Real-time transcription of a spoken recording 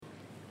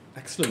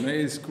Excellent. It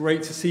is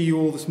great to see you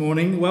all this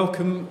morning.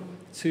 Welcome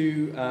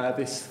to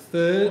this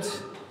third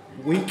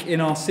week in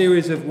our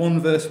series of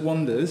One Verse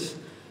Wonders.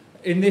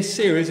 In this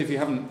series, if you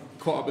haven't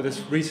caught up with us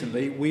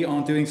recently, we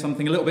are doing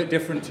something a little bit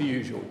different to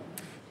usual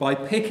by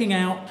picking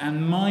out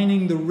and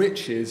mining the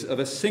riches of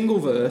a single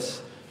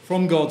verse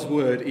from God's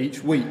Word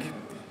each week.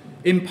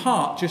 In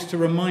part, just to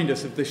remind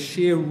us of the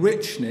sheer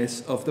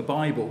richness of the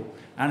Bible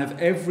and of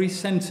every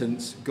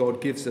sentence God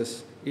gives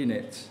us in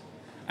it.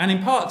 And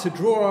in part, to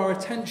draw our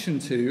attention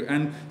to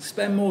and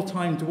spend more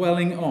time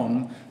dwelling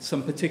on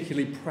some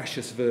particularly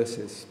precious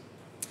verses.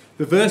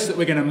 The verse that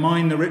we're going to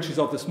mine the riches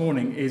of this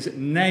morning is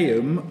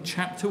Nahum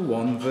chapter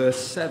 1, verse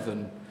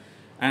 7.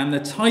 And the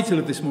title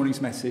of this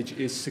morning's message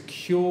is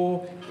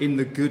Secure in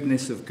the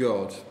Goodness of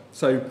God.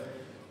 So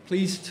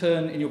please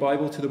turn in your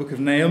Bible to the book of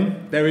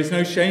Nahum. There is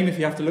no shame if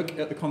you have to look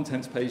at the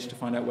contents page to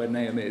find out where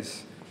Nahum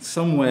is.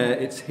 Somewhere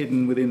it's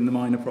hidden within the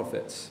Minor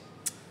Prophets.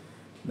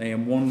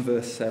 Nahum 1,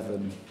 verse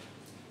 7.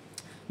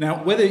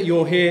 Now, whether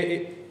you're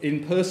here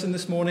in person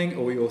this morning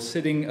or you're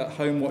sitting at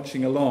home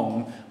watching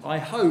along, I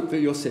hope that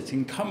you're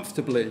sitting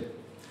comfortably.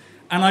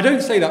 And I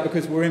don't say that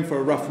because we're in for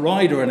a rough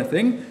ride or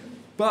anything,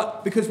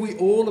 but because we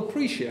all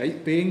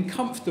appreciate being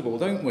comfortable,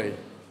 don't we?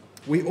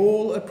 We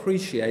all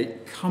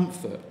appreciate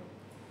comfort.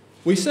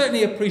 We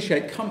certainly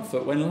appreciate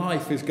comfort when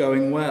life is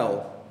going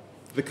well.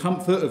 The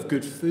comfort of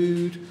good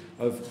food,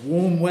 of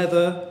warm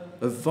weather,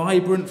 of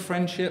vibrant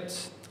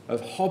friendships,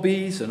 of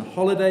hobbies and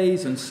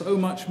holidays and so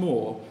much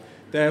more.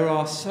 There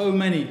are so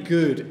many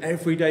good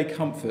everyday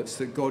comforts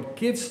that God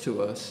gives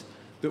to us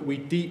that we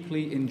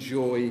deeply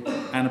enjoy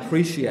and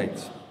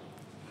appreciate.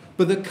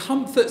 But the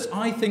comforts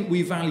I think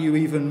we value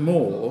even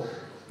more,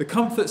 the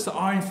comforts that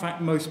are in fact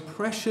most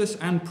precious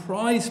and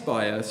prized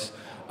by us,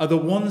 are the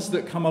ones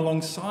that come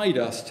alongside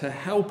us to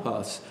help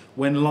us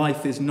when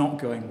life is not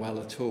going well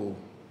at all.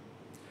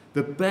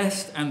 The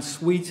best and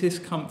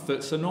sweetest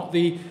comforts are not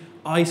the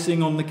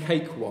icing on the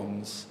cake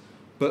ones,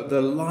 but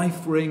the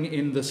life ring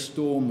in the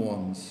storm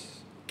ones,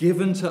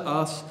 given to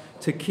us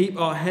to keep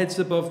our heads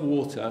above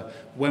water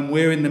when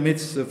we're in the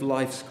midst of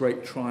life's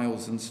great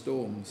trials and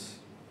storms.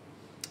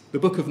 The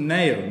book of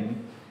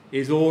Nahum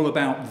is all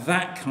about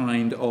that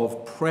kind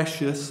of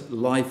precious,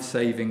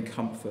 life-saving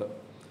comfort.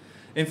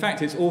 In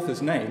fact, its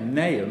author's name,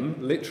 Nahum,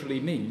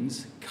 literally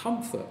means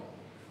comfort.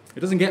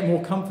 It doesn't get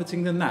more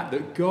comforting than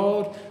that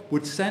God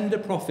would send a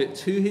prophet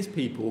to his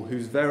people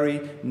whose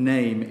very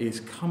name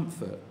is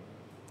comfort.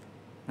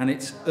 And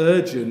it's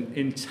urgent,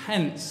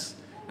 intense,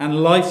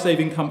 and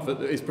life-saving comfort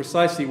that is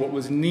precisely what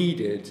was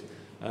needed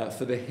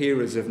for the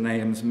hearers of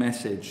Nahum's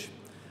message.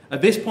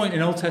 At this point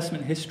in Old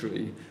Testament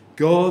history,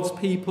 God's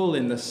people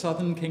in the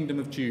southern kingdom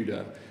of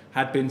Judah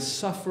had been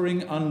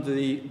suffering under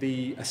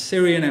the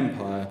Assyrian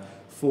Empire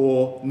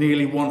for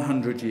nearly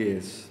 100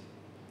 years.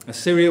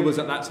 Assyria was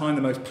at that time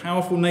the most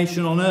powerful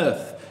nation on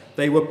earth.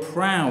 They were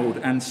proud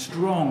and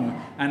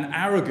strong and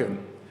arrogant,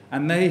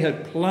 and they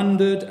had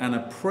plundered and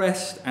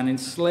oppressed and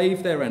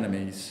enslaved their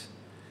enemies.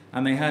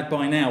 And they had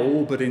by now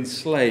all but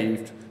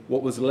enslaved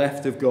what was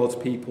left of God's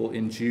people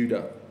in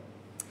Judah.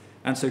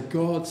 And so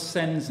God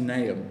sends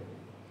Nahum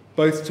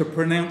both to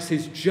pronounce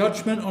his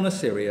judgment on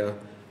Assyria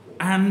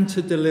and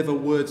to deliver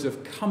words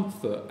of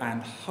comfort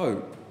and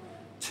hope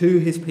to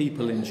his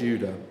people in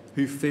Judah,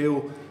 who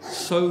feel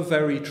so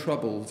very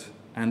troubled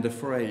and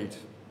afraid.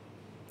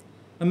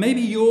 And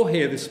maybe you're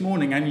here this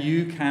morning and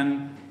you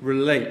can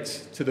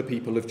relate to the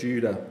people of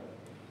Judah.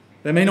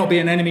 There may not be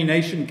an enemy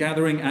nation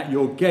gathering at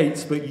your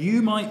gates, but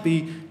you might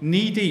be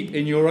knee-deep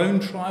in your own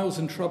trials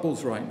and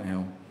troubles right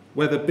now,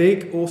 whether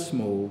big or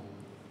small.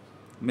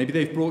 Maybe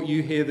they've brought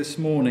you here this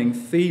morning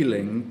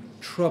feeling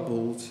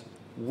troubled,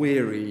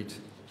 wearied,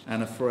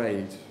 and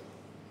afraid.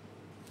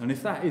 And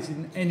if that is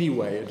in any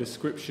way a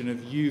description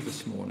of you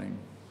this morning,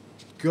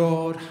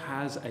 God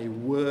has a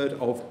word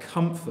of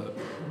comfort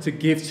to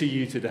give to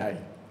you today.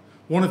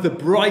 One of the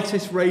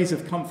brightest rays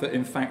of comfort,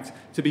 in fact,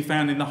 to be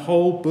found in the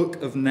whole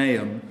book of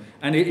Nahum.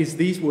 And it is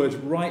these words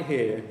right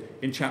here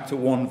in chapter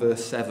 1,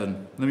 verse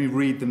 7. Let me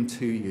read them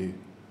to you.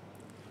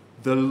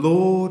 The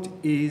Lord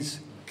is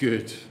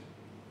good,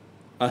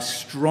 a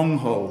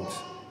stronghold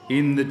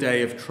in the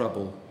day of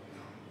trouble.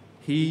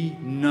 He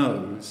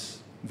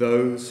knows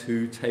those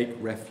who take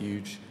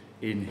refuge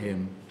in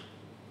him.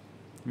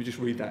 Let me just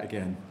read that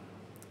again.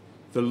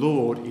 The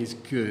Lord is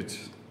good,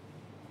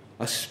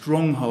 a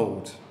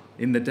stronghold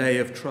in the day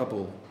of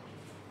trouble.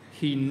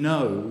 He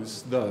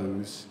knows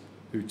those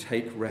who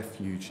take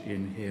refuge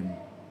in him.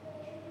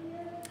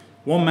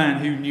 One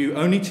man who knew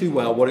only too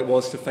well what it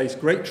was to face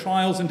great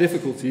trials and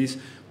difficulties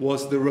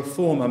was the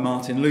reformer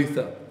Martin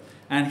Luther.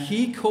 And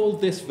he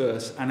called this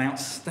verse an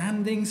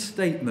outstanding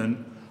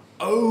statement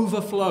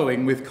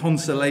overflowing with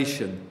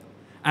consolation,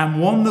 and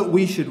one that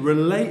we should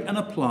relate and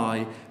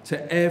apply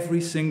to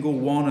every single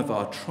one of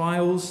our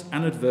trials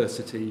and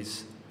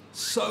adversities,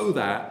 so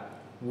that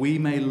we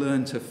may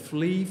learn to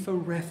flee for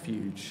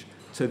refuge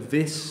to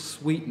this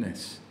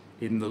sweetness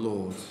in the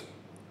Lord.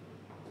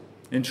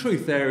 In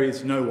truth, there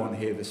is no one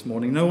here this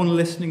morning, no one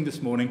listening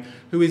this morning,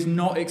 who is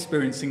not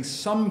experiencing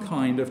some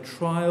kind of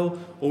trial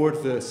or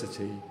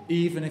adversity,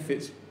 even if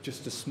it's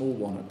just a small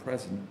one at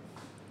present.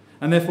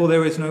 And therefore,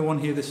 there is no one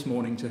here this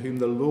morning to whom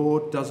the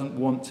Lord doesn't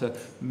want to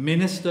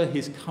minister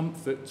his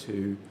comfort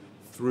to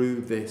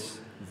through this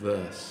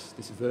verse.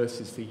 This verse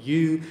is for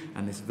you,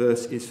 and this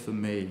verse is for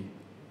me.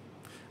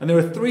 And there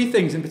are three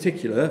things in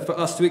particular for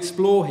us to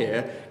explore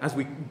here as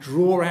we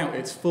draw out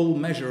its full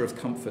measure of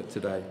comfort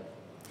today.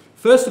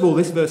 First of all,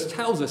 this verse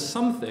tells us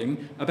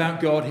something about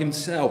God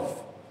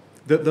himself,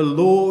 that the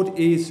Lord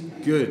is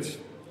good.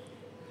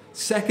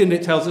 Second,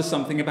 it tells us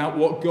something about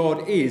what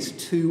God is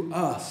to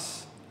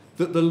us,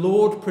 that the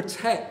Lord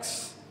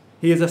protects.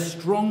 He is a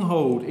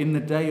stronghold in the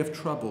day of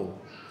trouble.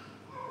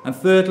 And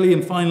thirdly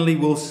and finally,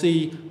 we'll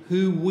see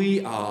who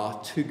we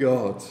are to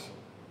God.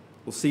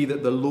 We'll see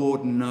that the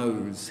Lord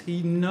knows.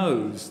 He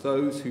knows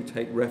those who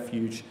take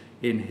refuge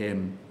in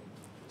him.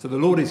 So the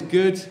Lord is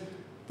good,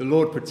 the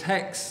Lord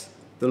protects,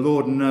 the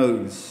Lord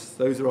knows.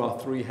 Those are our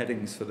three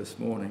headings for this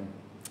morning.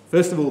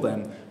 First of all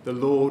then, the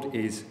Lord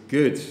is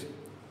good.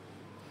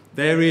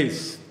 There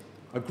is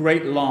a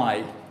great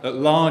lie at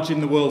large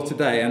in the world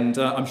today, and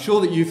I'm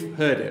sure that you've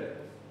heard it.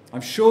 I'm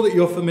sure that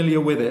you're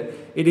familiar with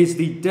it. It is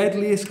the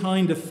deadliest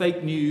kind of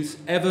fake news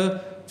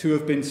ever to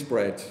have been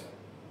spread.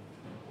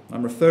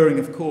 I'm referring,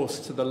 of course,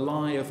 to the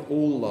lie of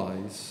all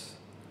lies,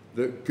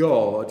 that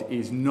God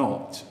is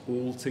not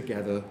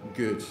altogether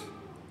good.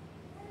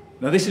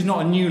 Now, this is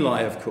not a new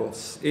lie, of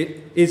course.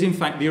 It is, in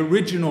fact, the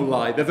original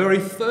lie, the very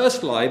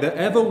first lie that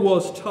ever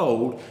was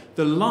told,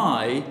 the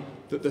lie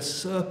that the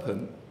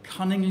serpent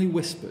cunningly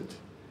whispered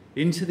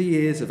into the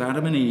ears of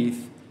Adam and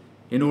Eve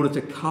in order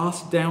to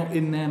cast doubt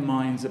in their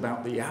minds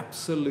about the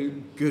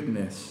absolute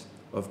goodness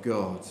of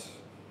God.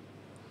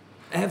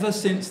 Ever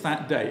since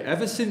that day,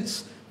 ever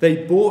since they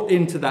bought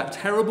into that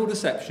terrible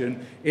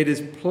deception, it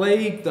has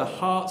plagued the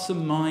hearts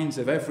and minds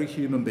of every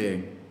human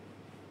being.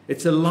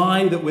 It's a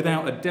lie that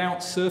without a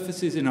doubt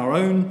surfaces in our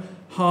own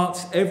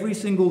hearts every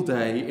single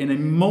day in a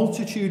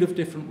multitude of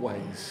different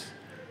ways,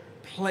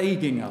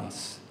 plaguing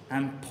us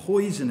and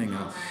poisoning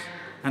us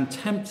and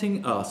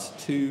tempting us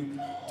to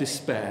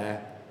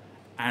despair.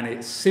 And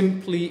it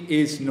simply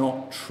is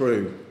not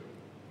true.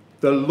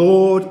 The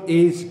Lord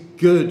is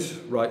good,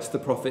 writes the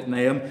prophet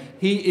Nahum.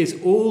 He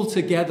is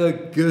altogether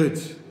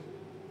good.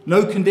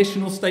 No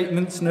conditional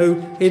statements, no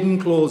hidden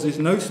clauses,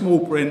 no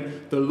small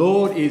print. The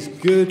Lord is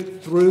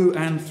good through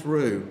and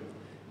through.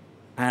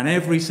 And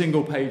every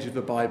single page of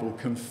the Bible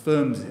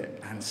confirms it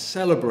and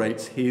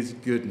celebrates his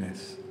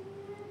goodness.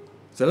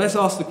 So let's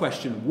ask the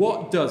question,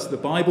 what does the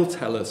Bible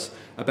tell us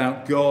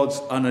about God's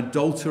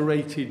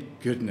unadulterated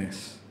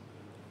goodness?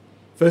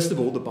 First of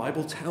all, the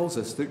Bible tells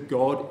us that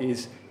God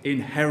is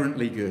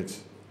inherently good.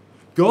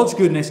 God's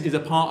goodness is a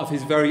part of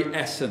his very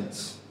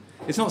essence.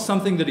 It's not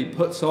something that he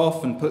puts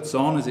off and puts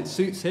on as it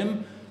suits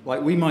him,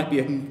 like we might be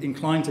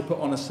inclined to put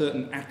on a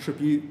certain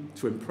attribute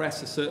to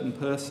impress a certain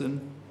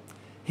person.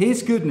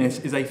 His goodness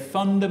is a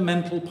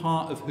fundamental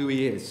part of who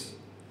he is.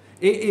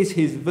 It is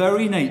his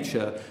very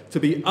nature to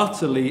be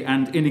utterly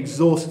and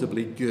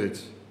inexhaustibly good.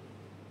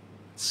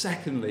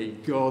 Secondly,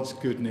 God's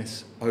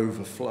goodness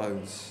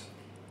overflows.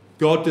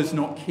 God does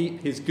not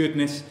keep his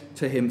goodness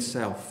to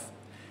himself.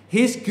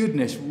 His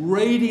goodness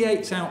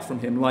radiates out from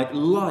him like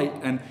light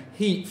and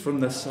heat from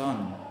the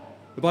sun.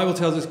 The Bible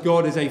tells us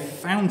God is a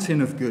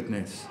fountain of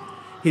goodness.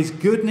 His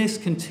goodness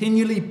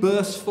continually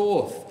bursts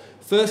forth,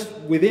 first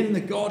within the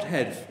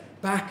Godhead,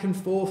 back and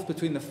forth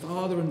between the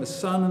Father and the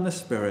Son and the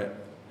Spirit,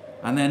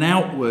 and then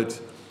outward,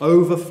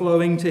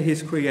 overflowing to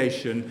his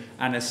creation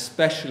and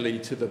especially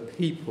to the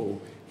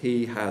people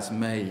he has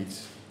made.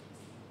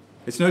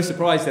 It's no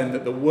surprise then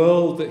that the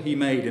world that he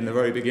made in the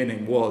very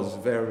beginning was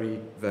very,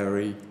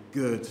 very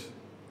good.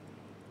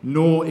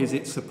 Nor is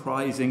it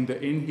surprising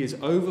that in his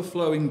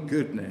overflowing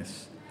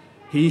goodness,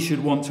 he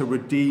should want to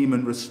redeem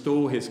and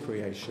restore his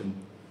creation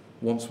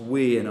once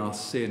we in our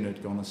sin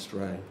had gone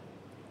astray.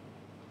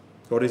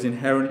 God is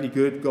inherently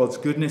good. God's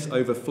goodness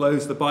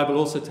overflows. The Bible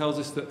also tells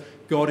us that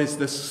God is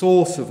the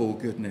source of all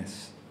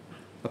goodness.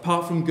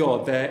 Apart from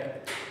God,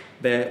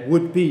 there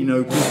would be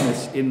no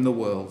goodness in the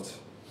world.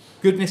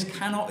 Goodness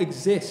cannot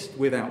exist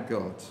without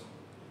God.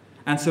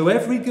 And so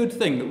every good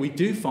thing that we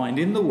do find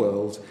in the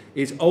world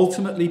is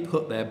ultimately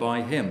put there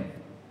by him.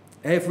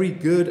 Every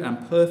good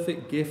and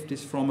perfect gift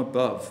is from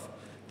above.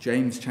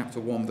 James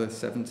chapter 1 verse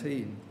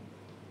 17.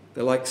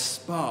 They're like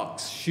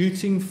sparks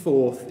shooting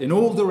forth in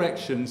all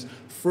directions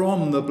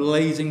from the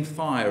blazing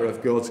fire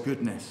of God's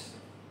goodness.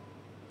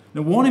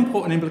 Now, one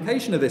important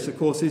implication of this, of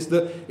course, is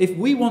that if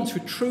we want to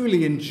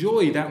truly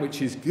enjoy that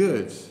which is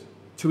good,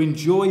 to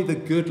enjoy the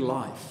good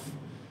life,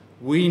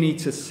 we need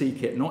to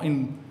seek it, not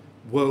in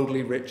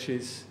worldly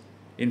riches,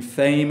 in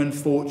fame and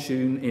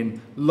fortune,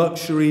 in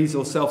luxuries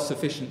or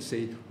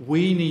self-sufficiency.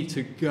 We need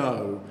to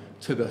go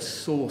to the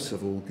source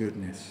of all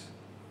goodness.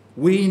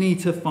 We need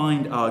to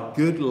find our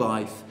good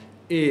life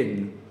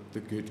in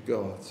the good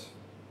God.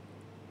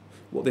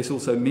 What this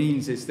also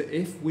means is that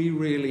if we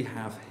really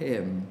have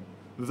him,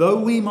 though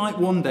we might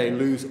one day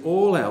lose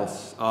all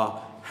else,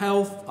 our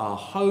health, our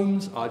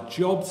homes, our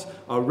jobs,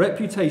 our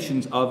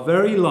reputations, our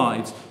very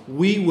lives,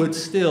 we would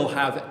still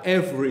have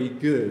every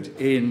good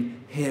in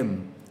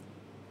him.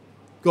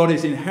 God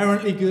is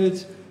inherently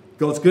good.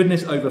 God's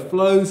goodness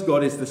overflows.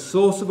 God is the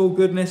source of all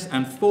goodness.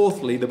 And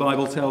fourthly, the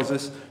Bible tells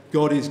us,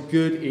 God is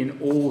good in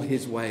all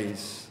his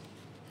ways.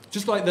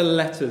 Just like the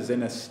letters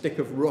in a stick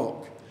of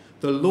rock,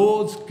 the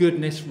Lord's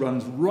goodness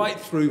runs right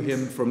through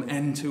him from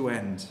end to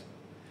end.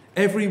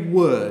 Every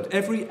word,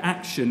 every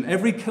action,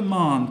 every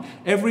command,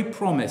 every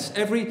promise,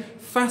 every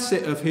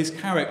facet of his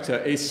character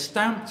is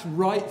stamped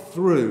right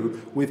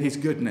through with his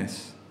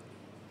goodness.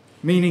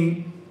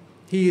 Meaning,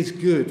 he is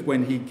good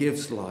when he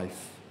gives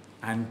life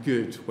and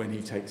good when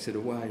he takes it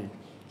away.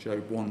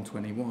 Job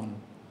 1:21.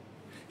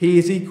 He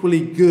is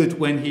equally good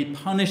when he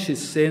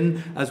punishes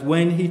sin as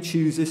when he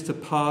chooses to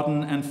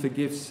pardon and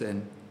forgive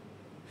sin.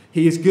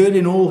 He is good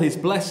in all his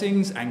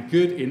blessings and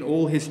good in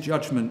all his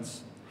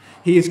judgments.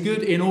 He is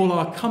good in all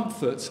our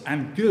comforts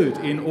and good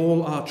in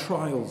all our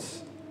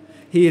trials.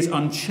 He is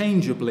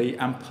unchangeably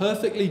and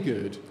perfectly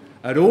good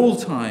at all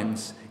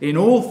times, in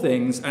all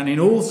things and in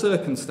all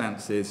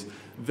circumstances.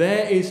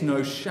 There is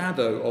no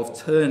shadow of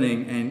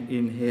turning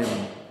in him.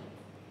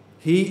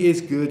 He is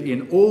good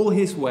in all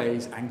his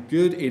ways and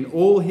good in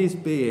all his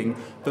being.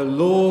 The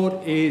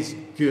Lord is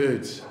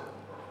good.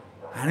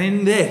 And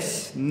in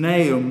this,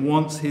 Nahum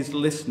wants his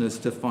listeners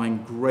to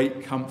find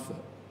great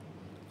comfort.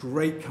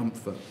 Great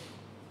comfort.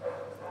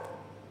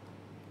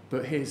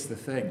 But here's the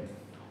thing.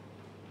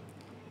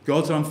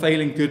 God's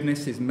unfailing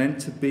goodness is meant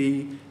to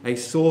be a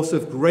source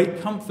of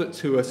great comfort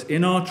to us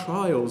in our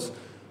trials.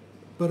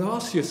 But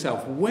ask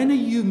yourself, when are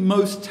you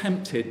most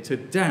tempted to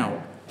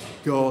doubt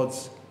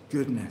God's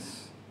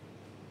goodness?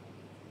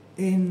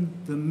 In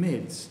the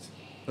midst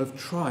of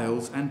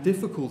trials and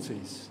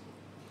difficulties.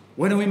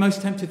 When are we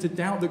most tempted to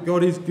doubt that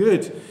God is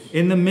good?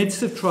 In the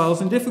midst of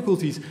trials and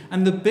difficulties.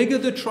 And the bigger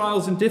the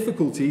trials and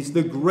difficulties,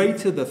 the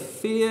greater the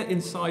fear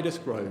inside us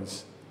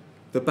grows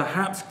that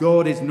perhaps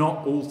God is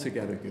not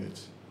altogether good.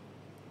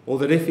 Or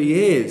that if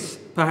he is,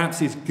 perhaps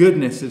his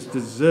goodness has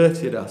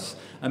deserted us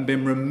and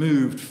been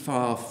removed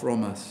far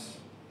from us.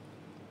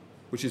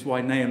 Which is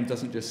why Nahum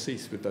doesn't just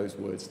cease with those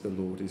words, the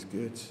Lord is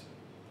good.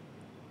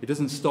 He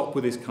doesn't stop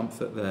with his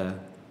comfort there.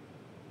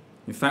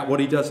 In fact, what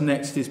he does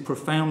next is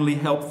profoundly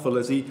helpful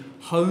as he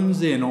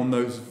hones in on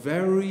those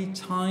very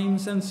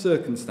times and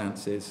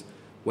circumstances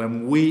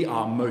when we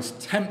are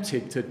most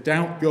tempted to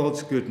doubt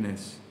God's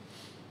goodness.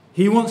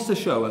 He wants to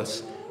show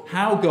us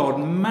how God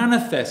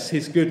manifests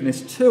his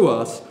goodness to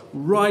us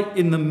right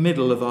in the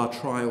middle of our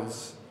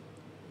trials.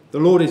 The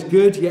Lord is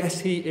good,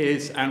 yes, he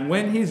is, and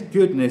when his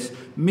goodness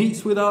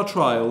meets with our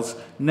trials,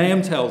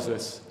 Nahum tells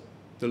us,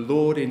 the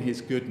Lord in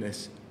his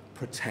goodness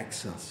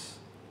protects us.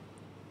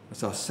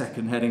 That's our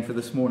second heading for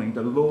this morning.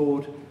 The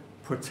Lord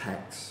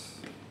protects.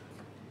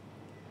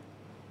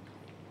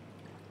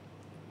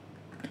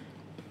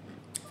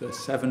 Verse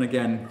 7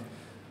 again.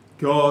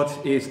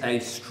 God is a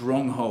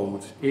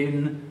stronghold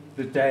in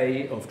the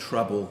day of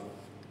trouble.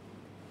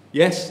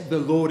 Yes, the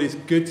Lord is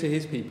good to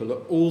his people at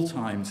all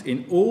times,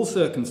 in all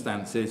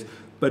circumstances,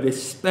 but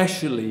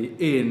especially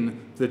in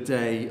the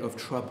day of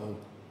trouble.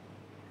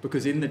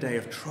 Because in the day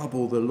of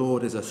trouble, the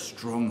Lord is a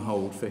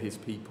stronghold for his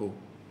people.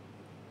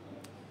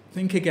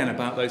 Think again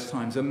about those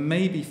times, and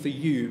maybe for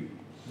you,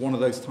 one of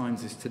those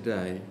times is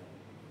today,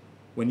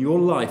 when your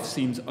life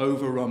seems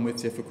overrun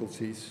with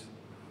difficulties,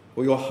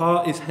 or your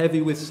heart is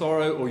heavy with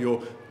sorrow, or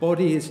your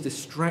body is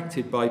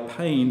distracted by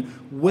pain.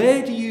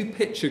 Where do you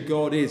picture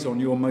God is on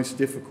your most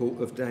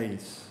difficult of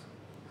days?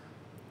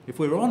 If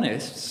we're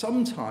honest,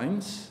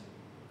 sometimes,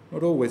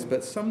 not always,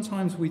 but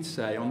sometimes we'd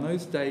say on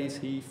those days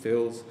he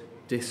feels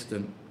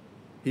distant.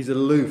 He's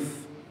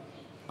aloof.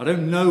 I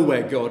don't know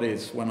where God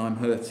is when I'm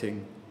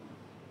hurting.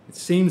 It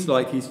seems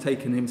like he's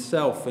taken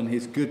himself and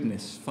his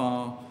goodness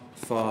far,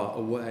 far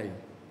away.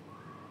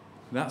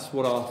 That's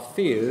what our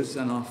fears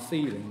and our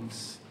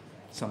feelings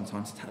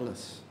sometimes tell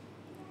us.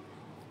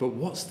 But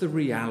what's the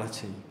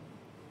reality?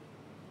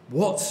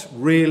 What's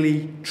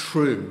really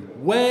true?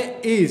 Where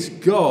is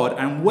God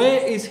and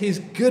where is his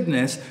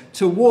goodness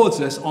towards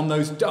us on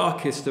those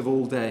darkest of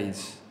all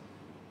days?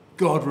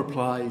 God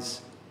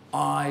replies,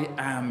 I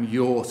am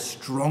your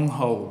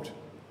stronghold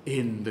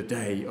in the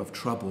day of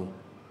trouble.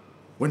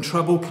 When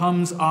trouble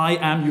comes, I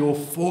am your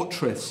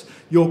fortress,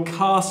 your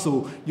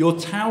castle, your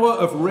tower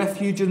of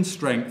refuge and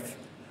strength.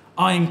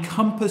 I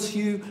encompass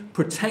you,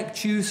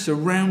 protect you,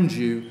 surround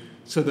you,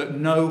 so that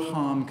no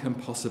harm can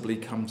possibly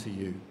come to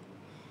you.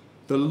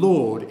 The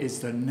Lord is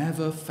the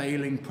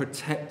never-failing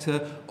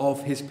protector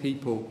of his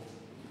people.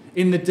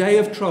 In the day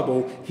of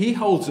trouble, he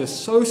holds us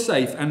so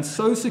safe and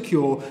so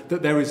secure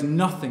that there is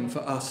nothing for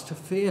us to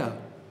fear.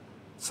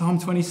 Psalm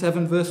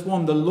 27 verse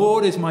 1, the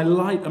Lord is my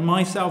light and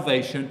my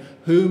salvation,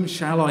 whom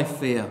shall I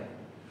fear?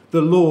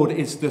 The Lord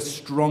is the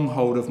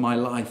stronghold of my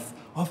life,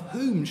 of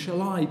whom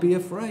shall I be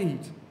afraid?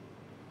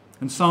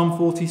 And Psalm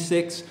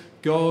 46,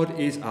 God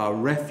is our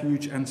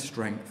refuge and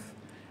strength,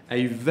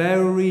 a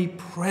very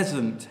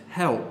present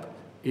help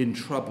in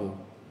trouble.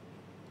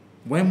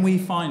 When we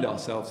find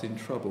ourselves in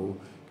trouble,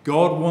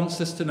 God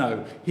wants us to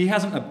know he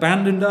hasn't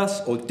abandoned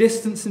us or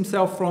distanced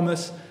himself from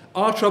us.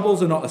 Our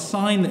troubles are not a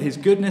sign that his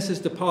goodness has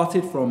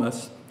departed from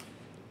us.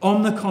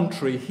 On the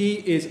contrary, he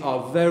is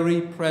our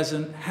very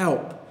present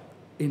help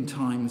in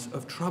times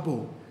of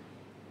trouble.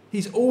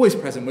 He's always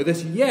present with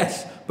us,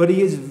 yes, but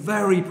he is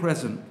very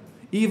present,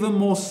 even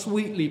more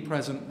sweetly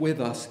present with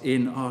us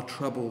in our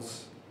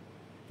troubles.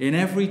 In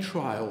every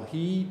trial,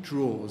 he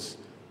draws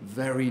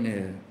very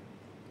near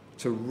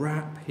to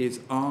wrap his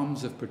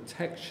arms of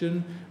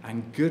protection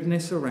and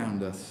goodness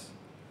around us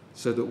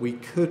so that we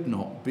could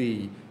not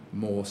be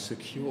more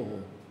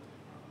secure.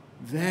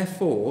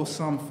 Therefore,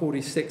 Psalm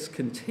 46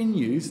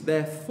 continues,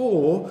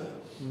 therefore,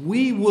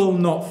 we will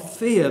not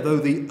fear though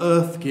the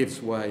earth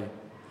gives way,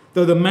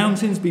 though the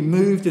mountains be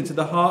moved into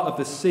the heart of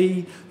the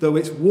sea, though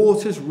its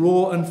waters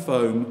roar and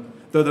foam,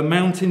 though the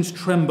mountains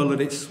tremble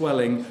at its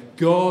swelling,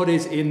 God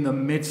is in the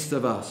midst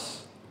of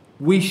us.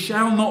 We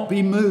shall not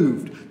be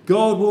moved.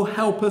 God will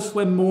help us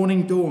when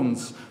morning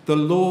dawns. The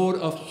Lord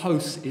of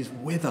hosts is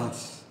with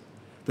us.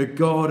 The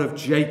God of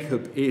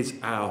Jacob is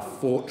our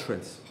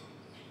fortress.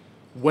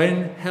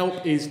 When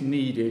help is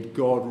needed,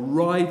 God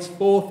rides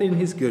forth in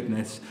his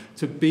goodness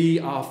to be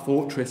our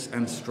fortress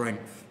and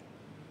strength.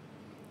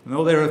 And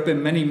though there have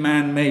been many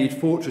man-made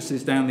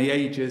fortresses down the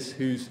ages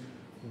whose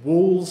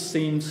walls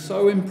seem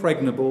so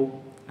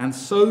impregnable and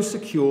so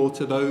secure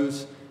to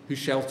those who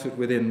sheltered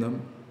within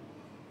them,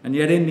 and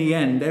yet in the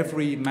end,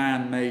 every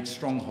man-made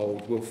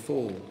stronghold will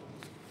fall.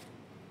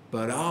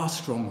 But our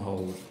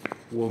stronghold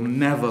will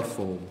never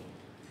fall.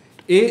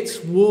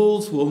 Its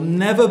walls will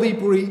never be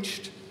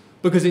breached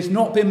because it's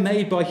not been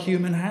made by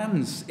human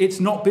hands. It's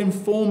not been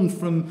formed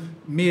from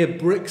mere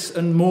bricks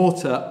and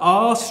mortar.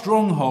 Our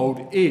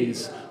stronghold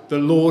is the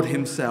Lord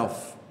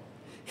himself.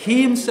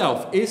 He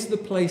himself is the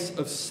place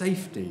of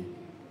safety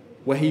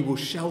where he will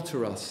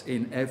shelter us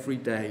in every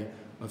day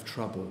of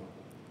trouble,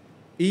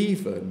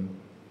 even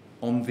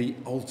on the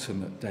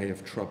ultimate day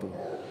of trouble.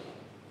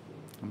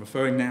 I'm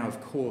referring now,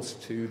 of course,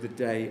 to the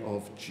day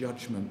of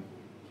judgment.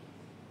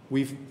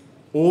 We've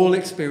all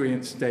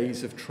experienced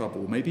days of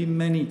trouble, maybe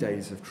many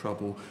days of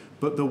trouble,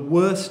 but the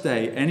worst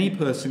day any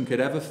person could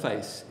ever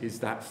face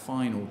is that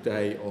final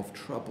day of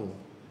trouble.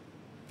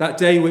 That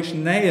day which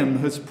Nahum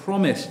has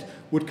promised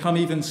would come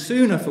even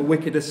sooner for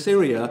wicked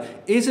Assyria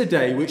is a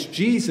day which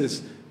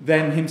Jesus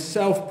then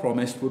himself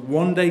promised would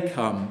one day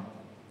come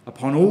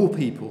upon all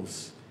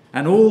peoples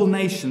and all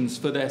nations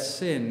for their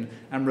sin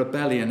and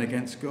rebellion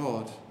against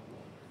God.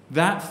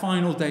 That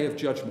final day of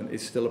judgment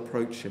is still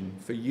approaching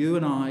for you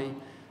and I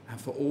and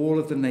for all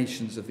of the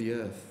nations of the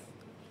earth.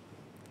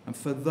 And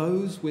for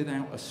those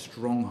without a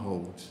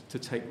stronghold to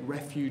take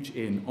refuge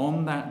in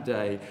on that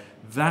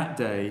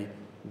day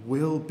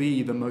will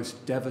be the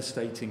most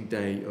devastating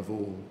day of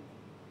all.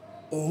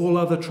 All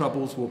other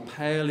troubles will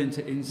pale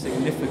into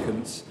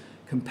insignificance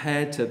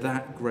compared to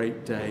that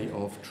great day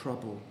of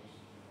trouble.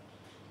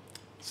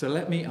 So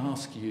let me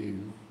ask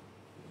you,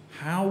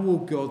 how will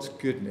God's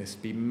goodness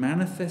be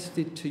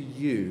manifested to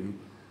you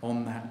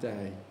on that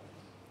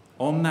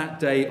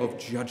day of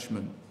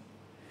judgment?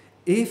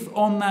 If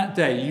on that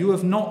day you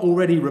have not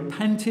already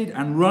repented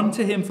and run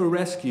to him for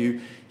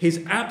rescue,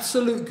 his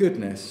absolute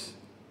goodness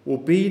will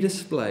be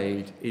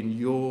displayed in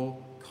your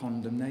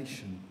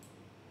condemnation.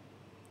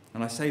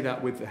 And I say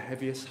that with the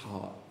heaviest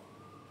heart,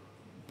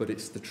 but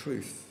it's the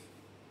truth.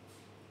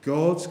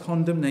 God's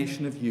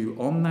condemnation of you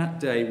on that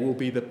day will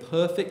be the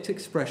perfect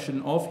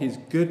expression of his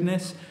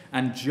goodness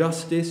and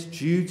justice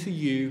due to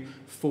you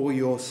for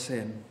your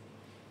sin.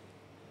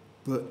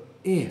 But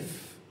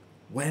if,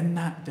 when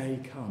that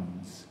day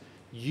comes,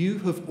 you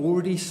have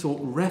already sought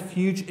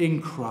refuge in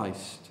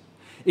Christ,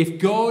 if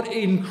God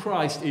in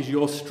Christ is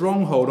your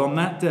stronghold on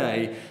that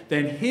day,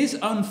 then his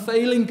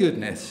unfailing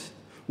goodness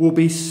will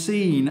be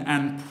seen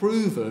and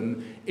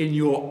proven in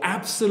your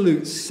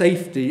absolute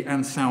safety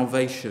and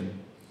salvation.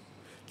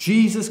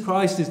 Jesus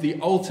Christ is the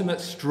ultimate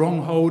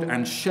stronghold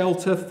and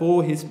shelter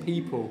for his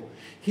people.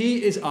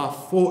 He is our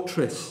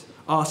fortress,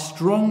 our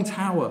strong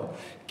tower,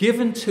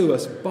 given to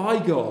us by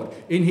God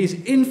in his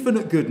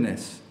infinite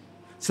goodness,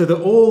 so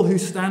that all who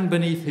stand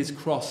beneath his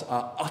cross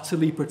are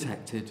utterly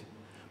protected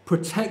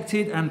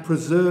and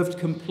preserved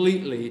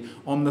completely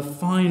on the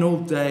final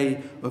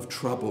day of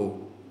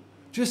trouble.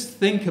 Just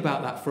think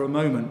about that for a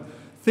moment.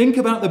 Think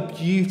about the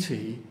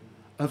beauty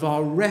of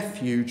our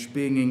refuge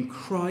being in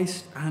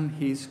Christ and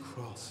his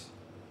cross.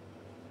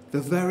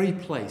 The very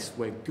place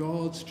where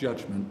God's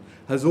judgment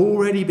has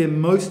already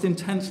been most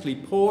intensely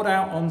poured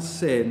out on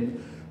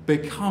sin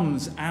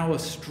becomes our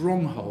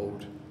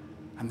stronghold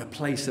and the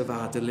place of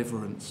our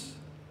deliverance.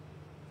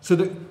 So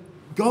that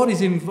God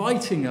is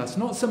inviting us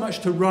not so much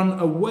to run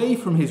away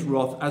from his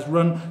wrath as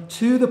run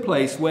to the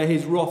place where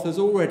his wrath has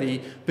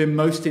already been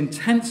most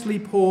intensely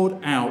poured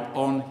out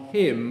on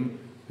him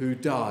who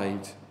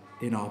died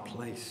in our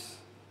place.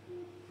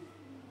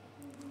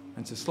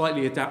 And to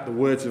slightly adapt the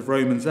words of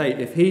Romans 8,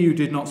 if he who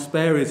did not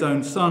spare his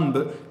own son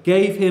but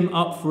gave him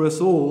up for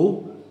us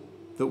all,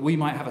 that we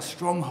might have a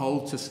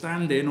stronghold to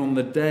stand in on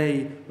the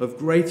day of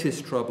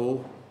greatest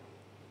trouble,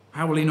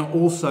 How will he not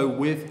also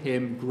with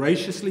him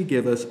graciously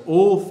give us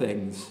all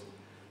things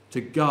to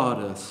guard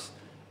us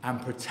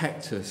and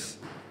protect us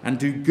and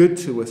do good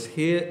to us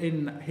here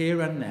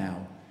and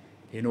now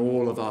in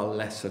all of our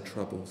lesser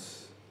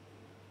troubles?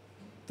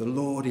 The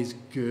Lord is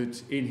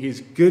good. In his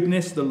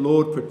goodness, the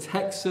Lord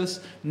protects us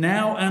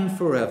now and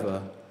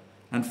forever.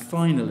 And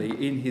finally,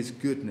 in his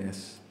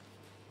goodness,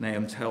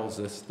 Nahum tells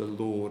us the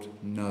Lord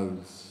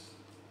knows.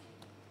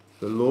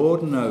 The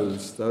Lord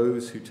knows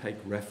those who take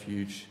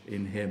refuge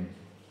in him.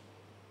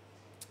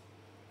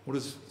 What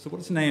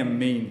does Nahum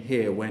mean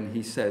here when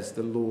he says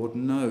the Lord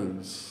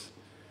knows?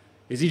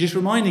 Is he just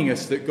reminding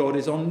us that God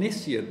is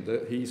omniscient,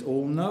 that he's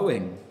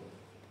all-knowing?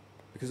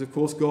 Because, of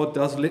course, God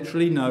does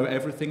literally know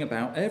everything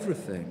about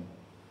everything.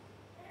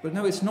 But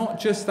no, it's not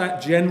just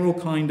that general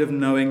kind of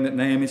knowing that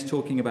Nahum is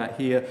talking about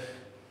here.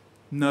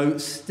 No,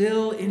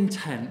 still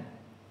intent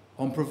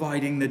on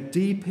providing the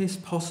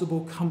deepest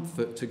possible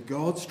comfort to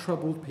God's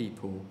troubled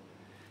people,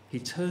 he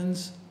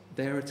turns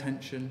our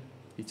attention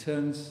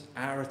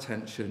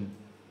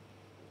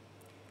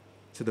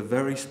to the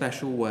very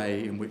special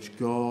way in which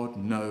God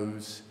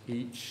knows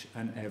each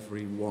and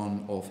every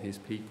one of his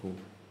people.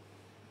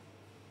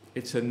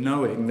 It's a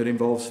knowing that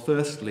involves,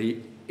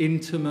 firstly,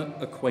 intimate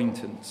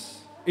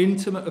acquaintance.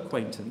 Intimate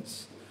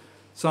acquaintance.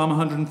 Psalm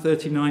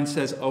 139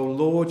 says, "O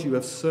Lord, you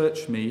have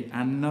searched me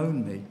and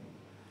known me.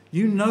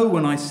 You know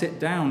when I sit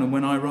down and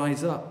when I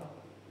rise up.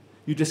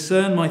 You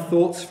discern my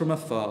thoughts from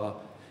afar.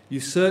 You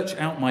search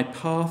out my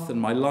path and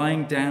my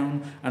lying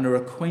down and are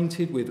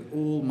acquainted with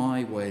all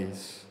my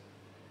ways.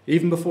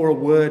 Even before a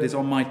word is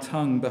on my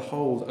tongue,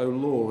 behold, O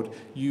Lord,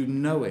 you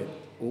know it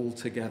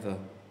altogether."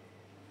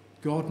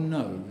 God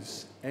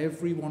knows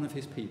every one of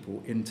his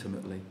people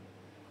intimately.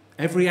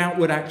 Every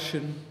outward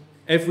action,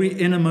 every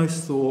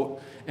innermost thought,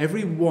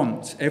 every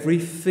want, every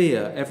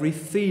fear, every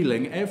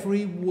feeling,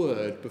 every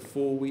word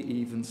before we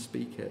even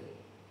speak it.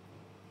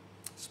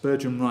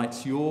 Spurgeon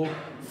writes, "Your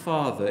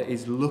Father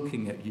is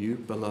looking at you,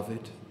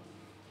 beloved.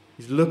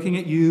 He's looking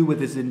at you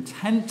with as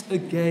intent a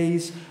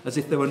gaze as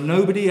if there were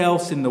nobody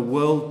else in the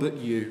world but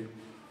you.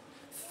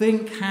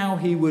 Think how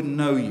he would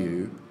know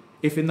you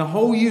if in the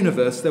whole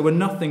universe there were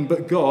nothing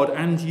but God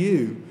and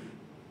you.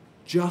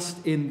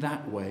 Just in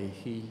that way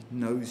he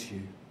knows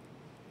you.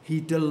 He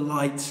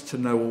delights to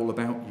know all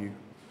about you.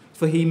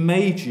 For he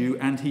made you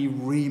and he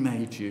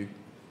remade you.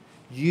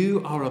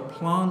 You are a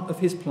plant of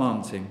his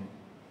planting.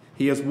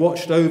 He has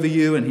watched over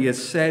you and he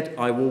has said,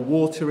 I will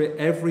water it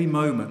every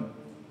moment.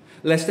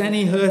 Lest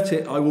any hurt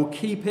it, I will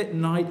keep it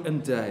night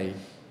and day.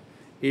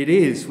 It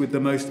is with the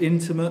most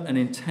intimate and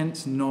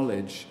intense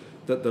knowledge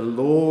that the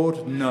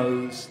Lord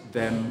knows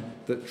them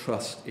that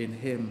trust in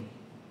him."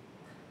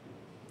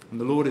 And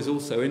the Lord is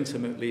also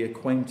intimately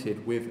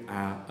acquainted with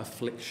our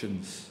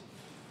afflictions.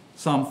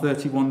 Psalm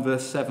 31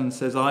 verse 7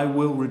 says, "I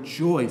will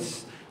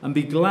rejoice and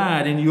be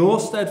glad in your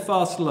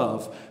steadfast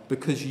love,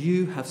 because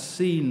you have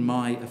seen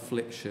my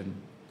affliction.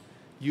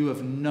 You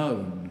have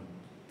known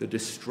the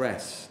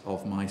distress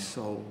of my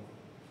soul."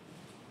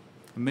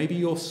 And maybe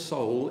your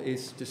soul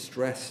is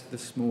distressed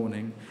this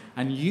morning,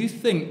 and you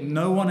think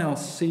no one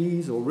else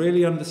sees or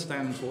really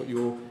understands what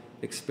you're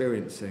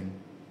experiencing.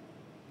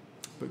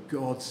 But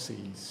God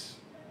sees.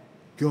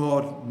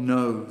 God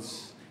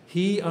knows.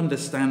 He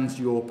understands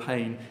your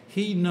pain.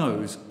 He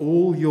knows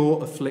all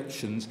your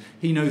afflictions.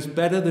 He knows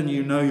better than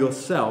you know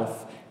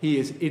yourself. He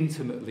is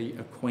intimately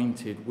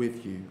acquainted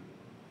with you.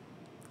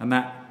 And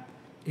that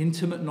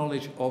intimate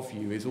knowledge of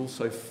you is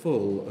also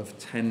full of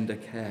tender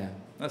care.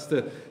 That's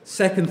the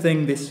second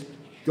thing this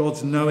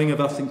God's knowing of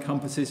us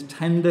encompasses,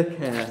 tender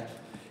care.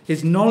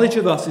 His knowledge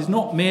of us is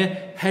not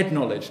mere head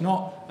knowledge,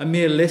 not a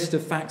mere list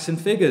of facts and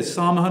figures.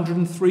 Psalm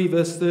 103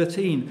 verse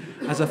 13,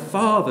 "As a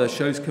father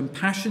shows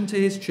compassion to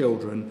his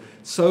children,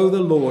 so the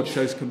Lord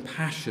shows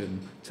compassion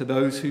to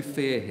those who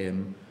fear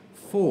him,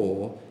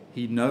 for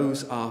he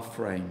knows our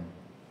frame.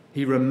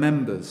 He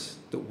remembers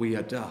that we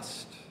are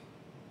dust."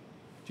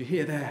 Do you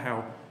hear there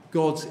how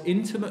God's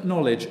intimate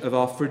knowledge of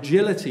our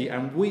fragility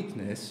and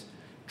weakness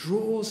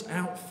draws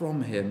out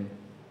from him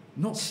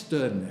not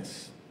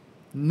sternness,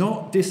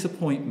 not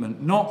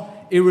disappointment,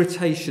 not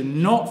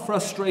irritation, not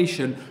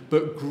frustration,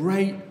 but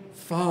great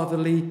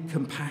fatherly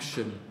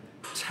compassion,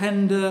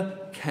 tender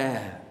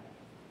care.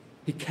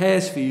 He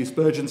cares for you,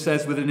 Spurgeon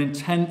says, with an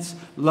intense,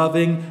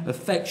 loving,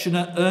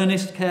 affectionate,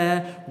 earnest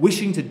care,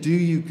 wishing to do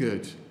you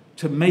good,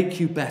 to make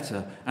you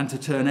better, and to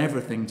turn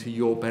everything to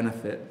your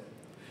benefit.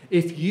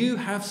 If you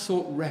have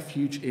sought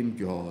refuge in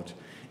God,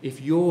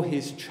 if you're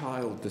his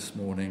child this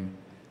morning,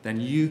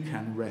 then you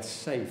can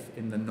rest safe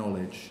in the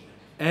knowledge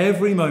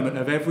every moment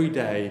of every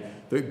day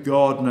that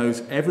God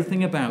knows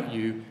everything about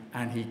you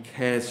and he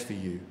cares for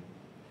you.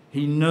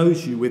 He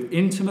knows you with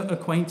intimate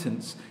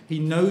acquaintance. He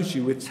knows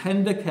you with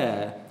tender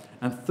care.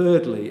 And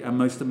thirdly, and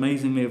most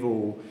amazingly of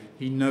all,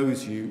 he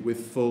knows you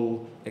with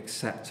full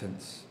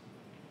acceptance.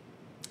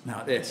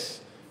 Now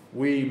this,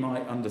 we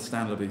might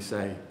understandably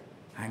say,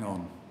 hang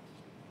on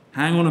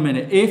a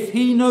minute. If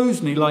he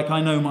knows me like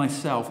I know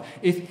myself,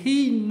 if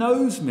he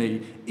knows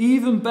me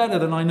even better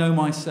than I know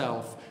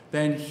myself,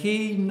 then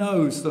he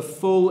knows the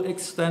full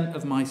extent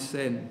of my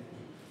sin.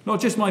 Not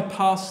just my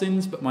past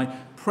sins, but my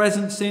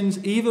present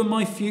sins, even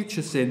my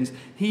future sins.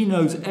 He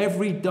knows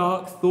every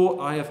dark thought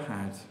I have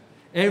had,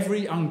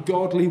 every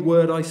ungodly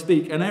word I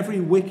speak, and every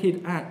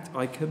wicked act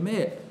I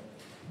commit.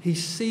 He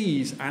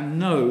sees and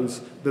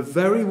knows the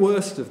very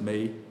worst of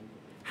me.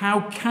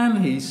 How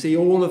can he see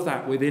all of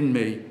that within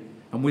me,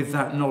 and with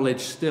that knowledge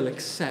still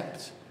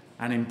accept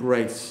and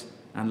embrace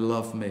and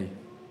love me?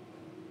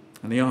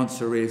 And the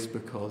answer is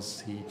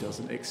because he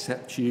doesn't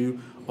accept you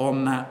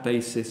on that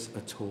basis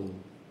at all.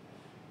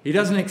 He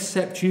doesn't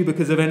accept you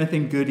because of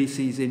anything good he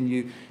sees in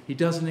you. He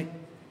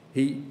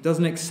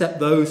doesn't accept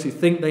those who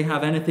think they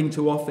have anything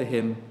to offer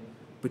him.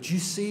 But you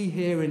see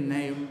here in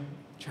Nahum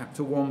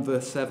chapter 1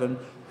 verse 7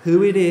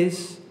 who it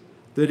is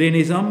that in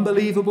his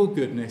unbelievable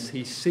goodness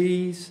he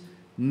sees,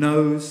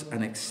 knows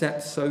and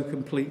accepts so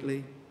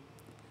completely.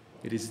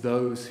 It is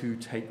those who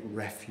take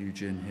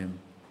refuge in him.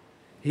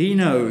 He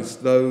knows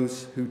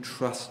those who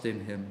trust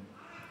in him.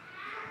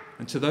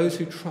 And to those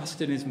who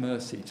trust in his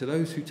mercy, to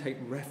those who take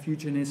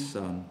refuge in his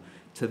Son,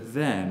 to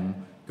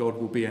them God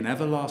will be an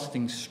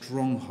everlasting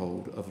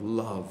stronghold of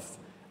love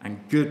and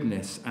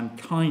goodness and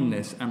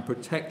kindness and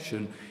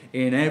protection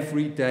in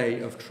every day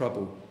of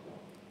trouble.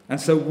 And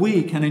so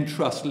we can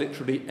entrust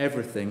literally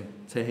everything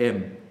to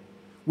him.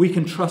 We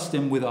can trust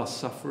him with our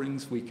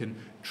sufferings. We can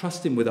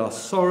trust him with our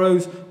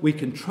sorrows. We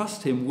can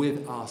trust him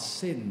with our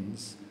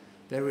sins.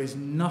 There is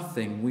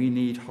nothing we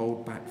need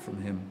hold back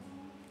from him.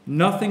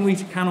 Nothing we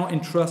cannot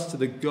entrust to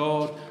the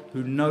God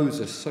who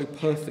knows us so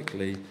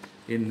perfectly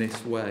in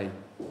this way.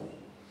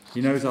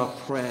 He knows our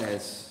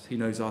prayers. He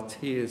knows our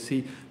tears.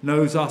 He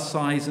knows our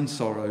sighs and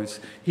sorrows.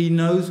 He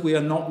knows we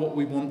are not what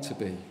we want to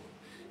be.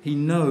 He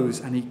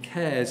knows and he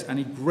cares and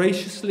he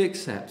graciously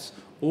accepts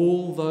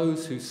all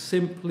those who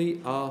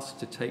simply ask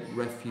to take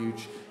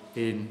refuge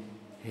in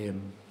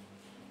him.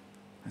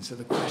 And so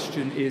the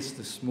question is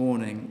this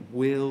morning,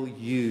 will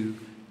you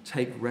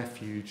take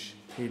refuge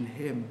in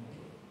him?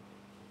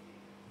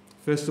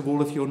 First of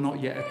all, if you're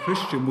not yet a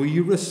Christian, will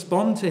you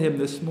respond to him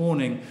this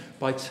morning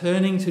by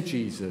turning to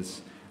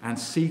Jesus and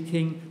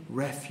seeking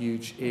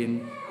refuge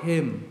in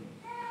him?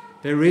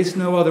 There is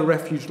no other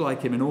refuge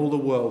like him in all the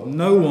world.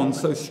 No one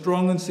so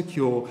strong and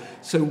secure,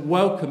 so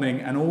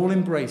welcoming and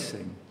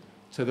all-embracing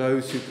to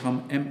those who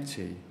come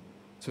empty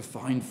to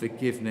find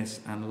forgiveness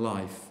and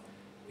life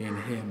in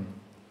him.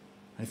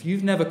 And if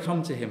you've never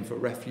come to him for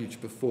refuge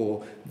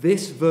before,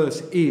 this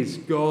verse is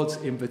God's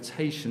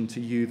invitation to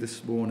you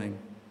this morning.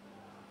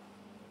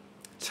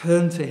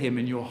 Turn to him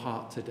in your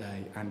heart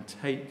today and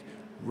take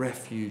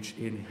refuge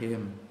in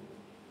him.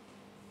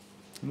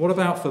 And what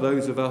about for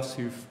those of us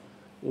who've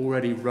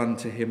already run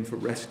to him for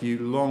rescue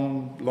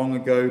long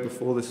ago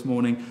before this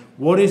morning?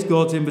 What is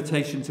God's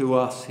invitation to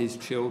us, his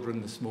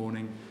children, this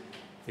morning?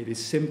 It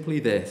is simply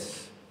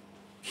this: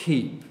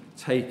 keep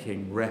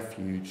taking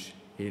refuge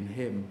in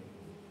him.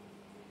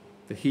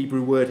 The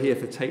Hebrew word here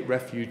for take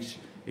refuge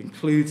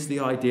includes the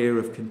idea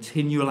of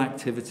continual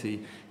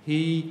activity.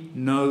 He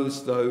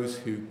knows those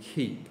who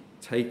keep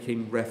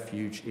taking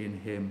refuge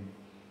in him.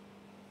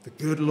 The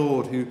good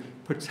Lord who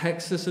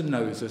protects us and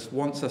knows us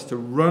wants us to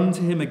run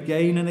to him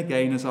again and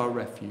again as our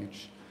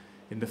refuge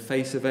in the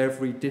face of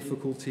every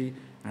difficulty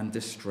and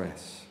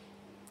distress.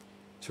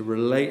 To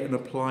relate and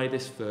apply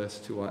this verse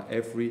to our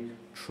every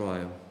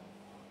trial.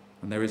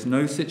 And there is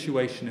no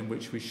situation in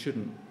which we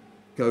shouldn't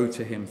go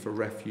to him for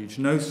refuge,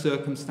 no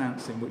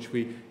circumstance in which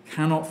we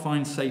cannot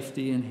find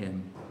safety in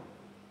him.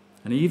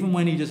 And even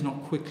when he does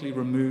not quickly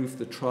remove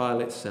the trial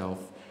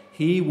itself,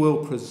 he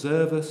will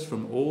preserve us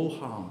from all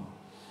harm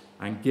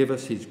and give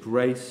us his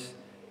grace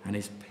and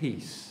his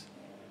peace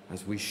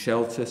as we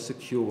shelter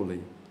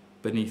securely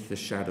beneath the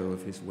shadow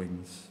of his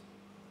wings.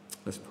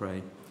 Let's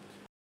pray.